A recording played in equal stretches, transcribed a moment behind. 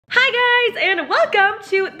Hi guys, and welcome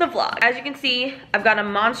to the vlog. As you can see, I've got a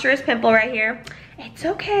monstrous pimple right here. It's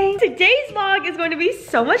okay. Today's vlog is going to be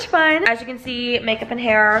so much fun. As you can see, makeup and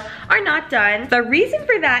hair are not done. The reason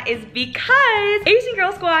for that is because Asian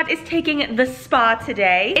Girl Squad is taking the spa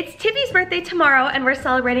today. It's Tiffy's birthday tomorrow and we're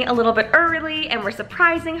celebrating a little bit early and we're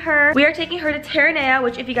surprising her. We are taking her to Terranea,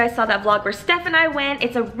 which if you guys saw that vlog where Steph and I went,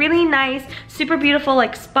 it's a really nice, super beautiful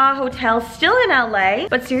like spa hotel still in LA.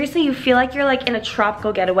 But seriously, you feel like you're like in a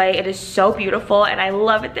tropical getaway. It is so beautiful and I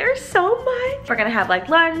love it there so much. We're gonna have like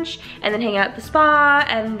lunch and then hang out at the spa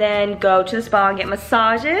and then go to the spa and get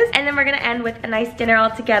massages, and then we're gonna end with a nice dinner all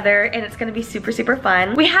together, and it's gonna be super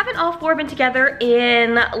fun. We haven't all four been together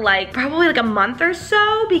in like probably like a month or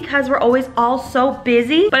so because we're always all so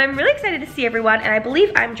busy, but I'm really excited to see everyone, and I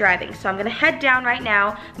believe I'm driving, so I'm gonna head down right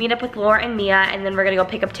now, meet up with Laura and Mia, and then we're gonna go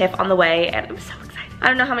pick up Tiff on the way, and I'm so excited. I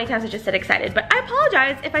don't know how many times I just said excited, but I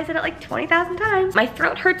apologize if I said it like 20,000 times. My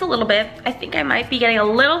throat hurts a little bit. I think I might be getting a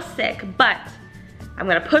little sick, but I'm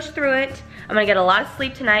gonna push through it. I'm gonna get a lot of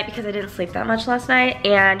sleep tonight because I didn't sleep that much last night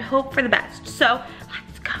and hope for the best. So,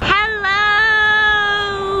 let's go. Hello!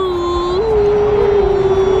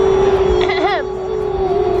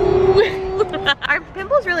 Our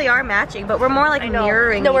pimples really are matching, but we're more like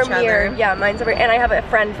mirroring each other. Mirroring. Yeah, mine's over, and I have a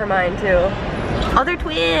friend for mine too. Oh, they're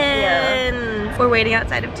twins. Yeah. We're waiting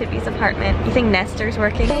outside of Tiffy's apartment. You think Nestor's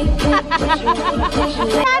working? Happy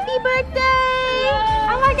birthday!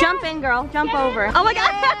 Oh my God. Jump in, girl. Jump over. Oh my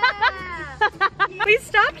God. We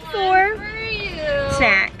stopped for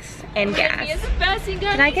snacks and gas.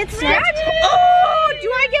 Can I get snacks? Oh, do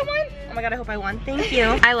I get one? Oh my God, I hope I won. Thank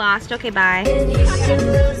you. I lost. Okay, bye.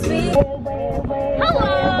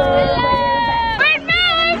 Hello. We're in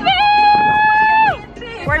Malibu.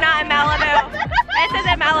 We're not in Malibu. This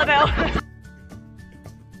isn't Malibu.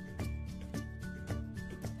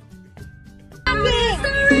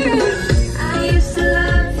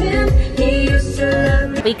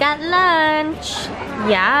 We got lunch.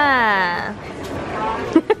 Yeah.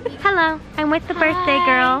 Hello, I'm with the birthday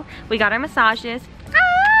girl. We got our massages.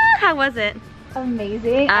 Ah, how was it?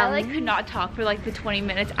 Amazing. I like could not talk for like the 20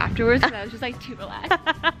 minutes afterwards because I was just like too relaxed.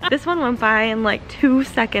 This one went by in like 2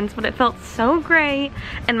 seconds, but it felt so great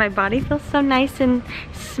and my body feels so nice and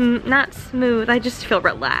not smooth. I just feel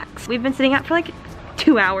relaxed. We've been sitting out for like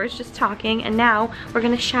 2 hours just talking, and now we're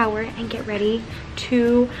gonna shower and get ready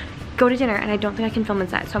to go to dinner, and I don't think I can film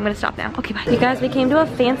inside, so I'm gonna stop now. Okay, bye. You guys, we came to a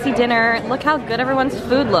fancy dinner. Look how good everyone's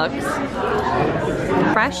food looks.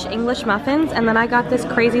 Fresh English muffins, and then I got this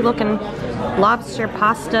crazy looking lobster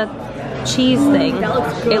pasta cheese thing. That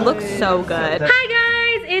looks good. It looks so good. Hi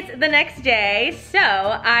guys, it's the next day. So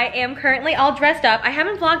I am currently all dressed up. I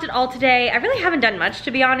haven't vlogged at all today. I really haven't done much,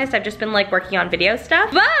 to be honest. I've just been like working on video stuff.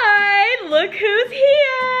 But look who's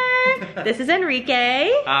here. This is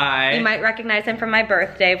Enrique. Hi. You might recognize him from my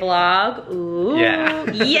birthday vlog. Ooh. Yeah.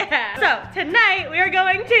 Yeah. So tonight we are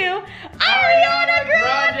going to Ariana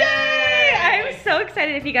Grande. I'm so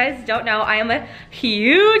excited. If you guys don't know, I am a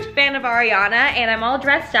huge fan of Ariana, and I'm all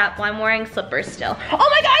dressed up. Well, I'm wearing slippers still. Oh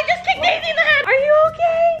my God, I just kicked Daisy in the head. Are you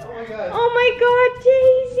okay? Oh my God. Oh my God,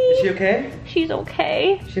 Daisy. Is she okay? She's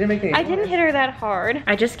okay. She didn't make any I didn't hit her that hard.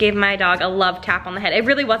 I just gave my dog a love tap on the head. It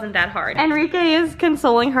really wasn't that hard. Enrique is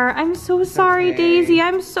consoling her. I'm so sorry, okay. Daisy.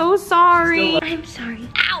 I'm so sorry. I'm sorry.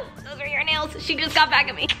 Ow, those are your nails. She just got back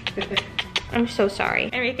at me. I'm so sorry.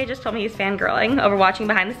 Enrique just told me he's fangirling over watching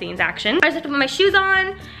behind the scenes action. I just have to put my shoes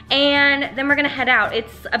on and then we're gonna head out.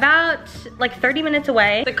 It's about like 30 minutes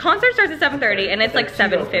away. The concert starts at 7:30 and it's like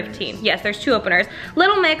 7:15. Yes, there's 2 openers.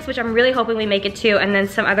 Little Mix, which I'm really hoping we make it to, and then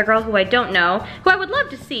some other girl who I don't know, who I would love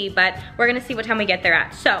to see, but we're gonna see what time we get there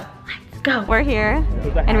at. So, let's go. We're here.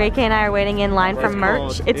 Enrique and I are waiting in line for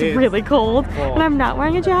merch. It's really cold and I'm not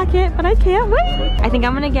wearing a jacket, but I can't wait. I think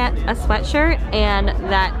I'm gonna get a sweatshirt and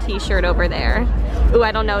that t-shirt over there. Ooh,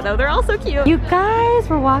 I don't know though, they're all so cute. You guys,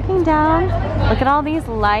 we're walking down. Look at all these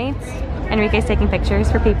lights. Enrique's taking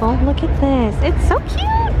pictures for people. Look at this, it's so cute.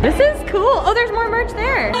 This is cool. Oh, there's more merch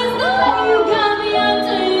there.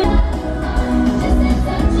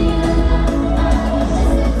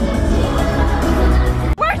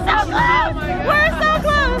 We're so close! We're so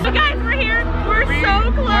close! You guys, we're here. We're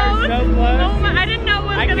so close. So close. Oh my, I didn't know it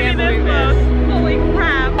was gonna be this close. Holy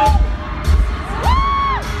crap.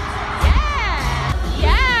 Yeah!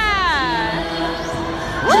 Yeah!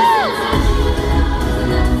 Woo!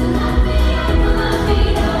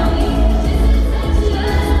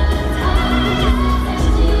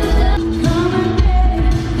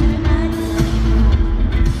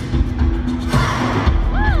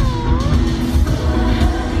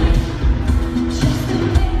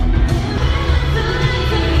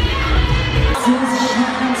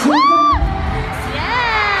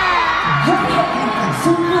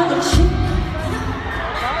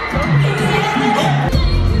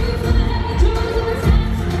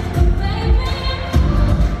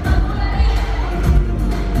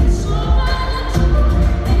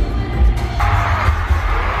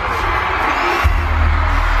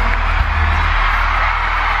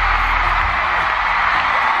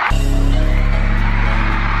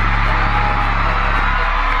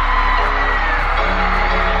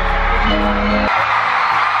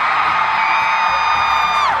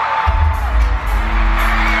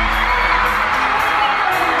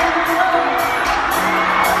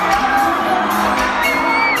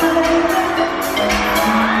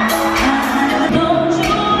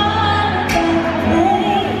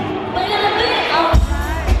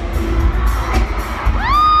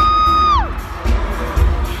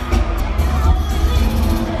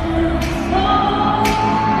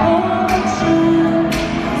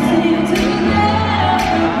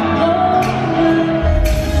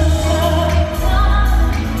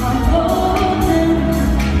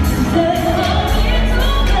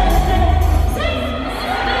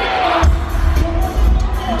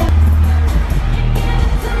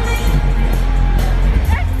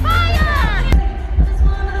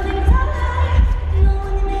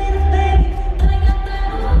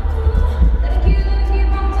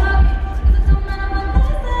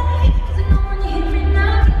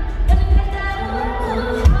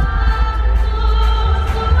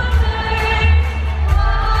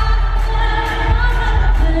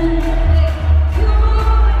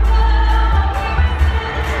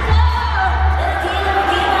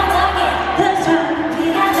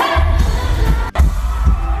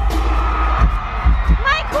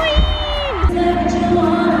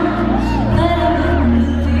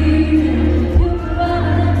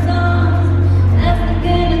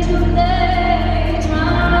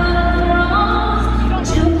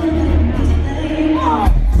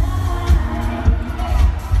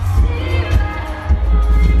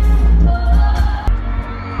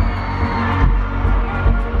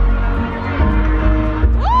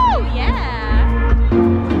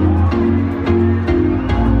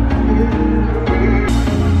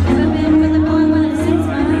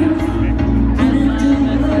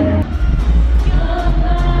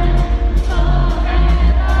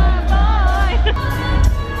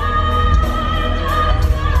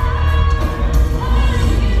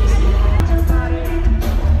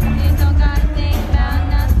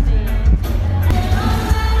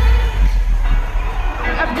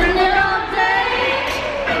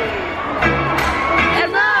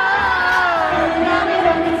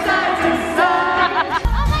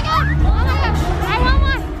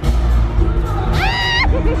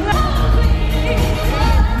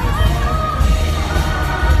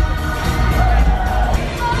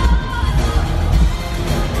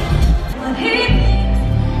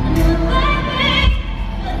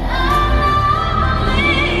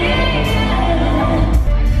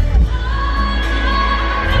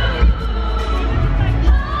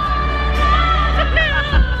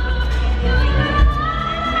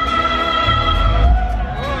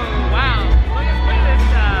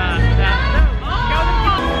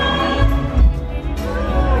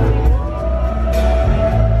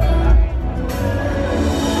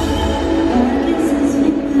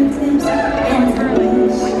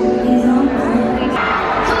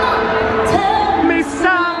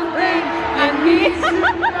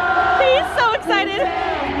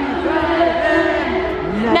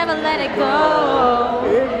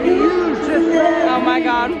 Oh my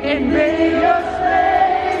god.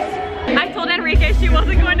 I told Enrique she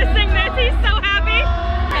wasn't going to sing this. He's so happy.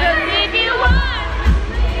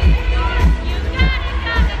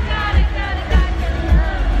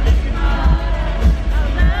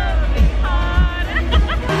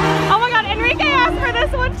 Oh my god, Enrique asked for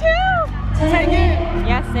this one too. Sing it.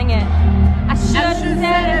 Yes, sing it. I should have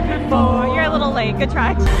said it before. You're a little late. Good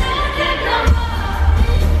try.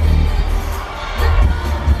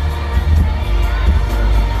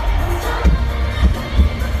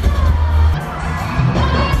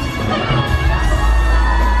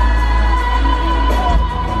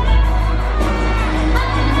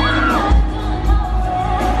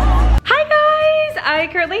 I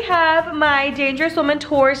currently have my Dangerous Woman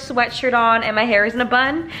Tour sweatshirt on and my hair is in a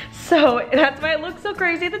bun. So that's why it looks so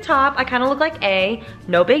crazy at the top. I kind of look like A,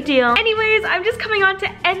 no big deal. Anyways, I'm just coming on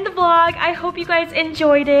to end the vlog. I hope you guys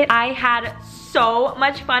enjoyed it. I had so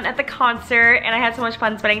much fun at the concert and I had so much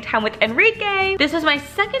fun spending time with Enrique. This was my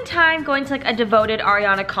second time going to like a devoted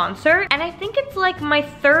Ariana concert and I think it's like my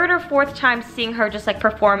third or fourth time seeing her just like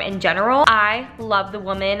perform in general. I love the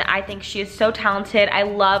woman. I think she is so talented. I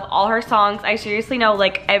love all her songs. I seriously know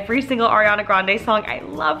like every single Ariana Grande song. I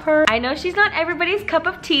love her. I know she's not everybody's cup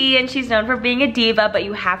of tea and she's known for being a diva, but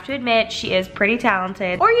you have to admit she is pretty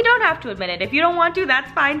talented. Or you don't have to admit it. If you don't want to, that's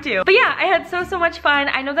fine too. But yeah, I had so much fun.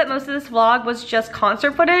 I know that most of this vlog was just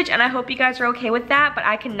concert footage and I hope you guys are okay with that, but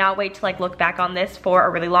I cannot wait to like look back on this for a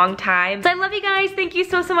really long time. So I love you guys. Thank you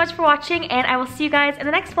so much for watching and I will see you guys in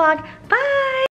the next vlog. Bye!